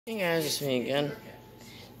Hey guys, it's me again.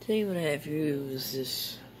 Today what I have for you is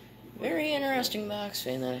this very interesting box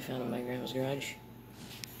fan that I found in my grandma's garage.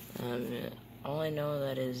 All I know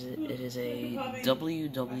that is it is a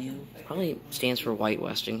WW, probably stands for White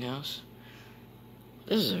Westinghouse.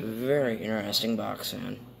 This is a very interesting box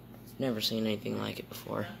fan. Never seen anything like it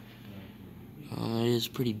before. It is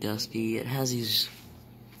pretty dusty. It has these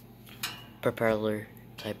propeller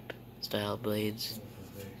type style blades.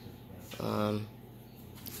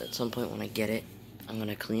 At some point when I get it, I'm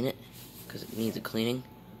gonna clean it because it needs a cleaning.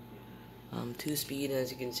 2-speed,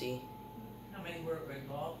 as you can see. How many were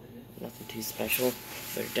involved in it? Nothing too special,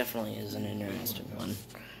 but it definitely is an interesting one.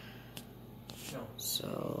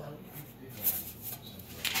 So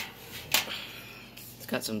it's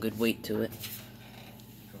got some good weight to it.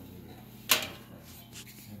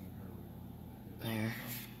 There.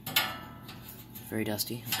 Very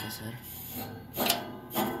dusty, like I said.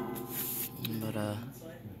 But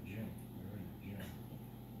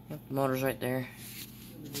yep, the motor's right there.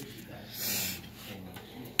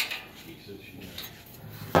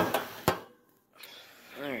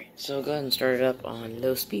 Alright, so go ahead and start it up on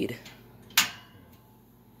low speed.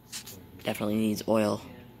 Definitely needs oil.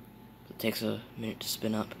 It takes a minute to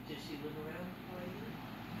spin up.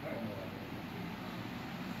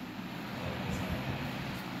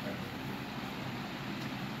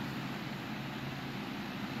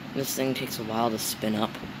 This thing takes a while to spin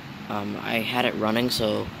up. I had it running,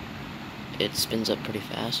 so it spins up pretty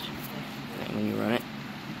fast when you run it.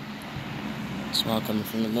 Smell coming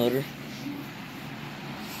from the motor.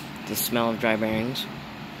 The smell of dry bearings.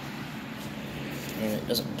 And it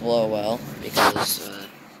doesn't blow well because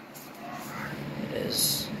it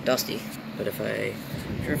is dusty. But if I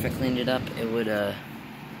cleaned it up, it would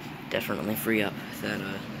definitely free up that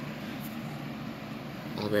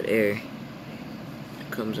all that air that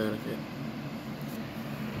comes out of it.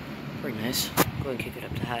 Pretty nice. Go ahead and kick it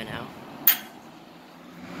up to high now.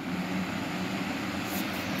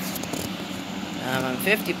 I'm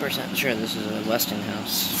 50% sure this is a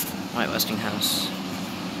Westinghouse, White Westinghouse,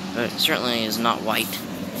 but it certainly is not white.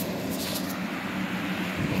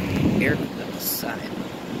 Air to the side.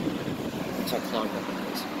 That's how clogged up it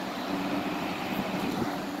is.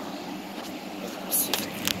 Let's see if I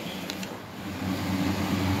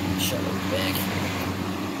can shove it back.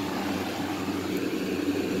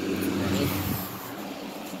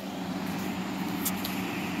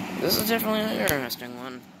 This is definitely an interesting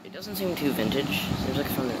one. It doesn't seem too vintage. Seems like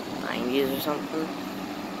from the 90s or something.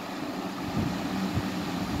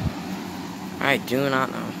 I do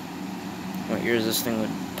not know what years this thing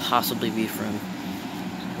would possibly be from. So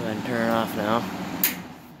go ahead and turn it off now.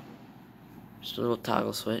 Just a little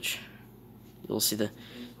toggle switch. You'll see the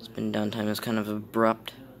spin down time is kind of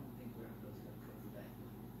abrupt.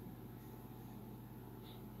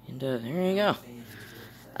 And there you go.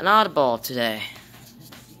 An oddball today.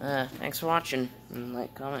 Thanks for watching, and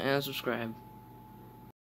like, comment, and subscribe.